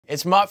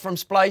it's Mark from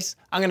Splice.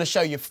 I'm gonna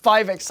show you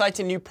 5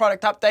 exciting new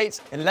product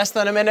updates in less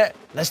than a minute.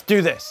 Let's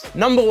do this.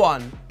 Number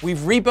 1,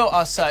 we've rebuilt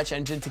our search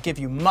engine to give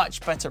you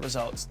much better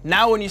results.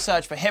 Now when you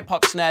search for hip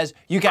hop snares,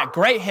 you get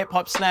great hip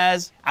hop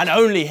snares and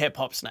only hip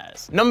hop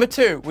snares. Number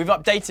 2, we've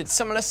updated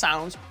similar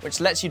sounds, which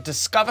lets you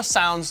discover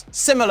sounds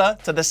similar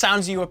to the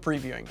sounds you were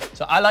previewing.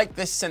 So I like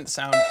this synth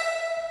sound.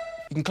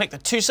 You can click the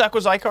 2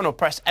 circles icon or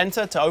press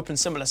enter to open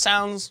similar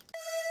sounds.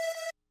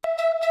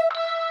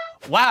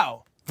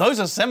 Wow, those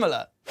are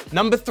similar.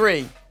 Number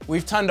 3,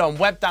 we've turned on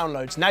web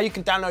downloads. Now you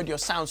can download your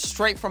sounds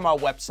straight from our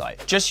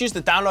website. Just use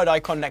the download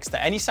icon next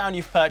to any sound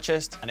you've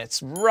purchased, and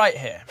it's right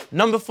here.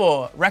 Number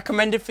 4,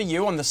 recommended for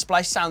you on the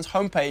Splice Sounds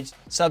homepage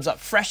serves up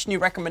fresh new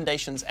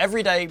recommendations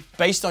every day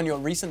based on your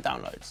recent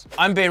downloads.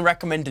 I'm being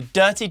recommended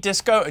Dirty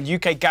Disco and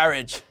UK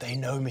Garage. They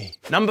know me.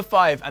 Number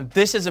 5, and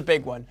this is a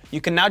big one,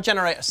 you can now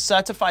generate a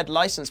certified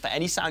license for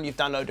any sound you've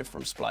downloaded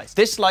from Splice.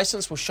 This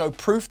license will show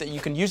proof that you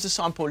can use the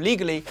sample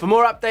legally. For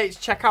more updates,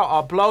 check out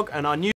our blog and our news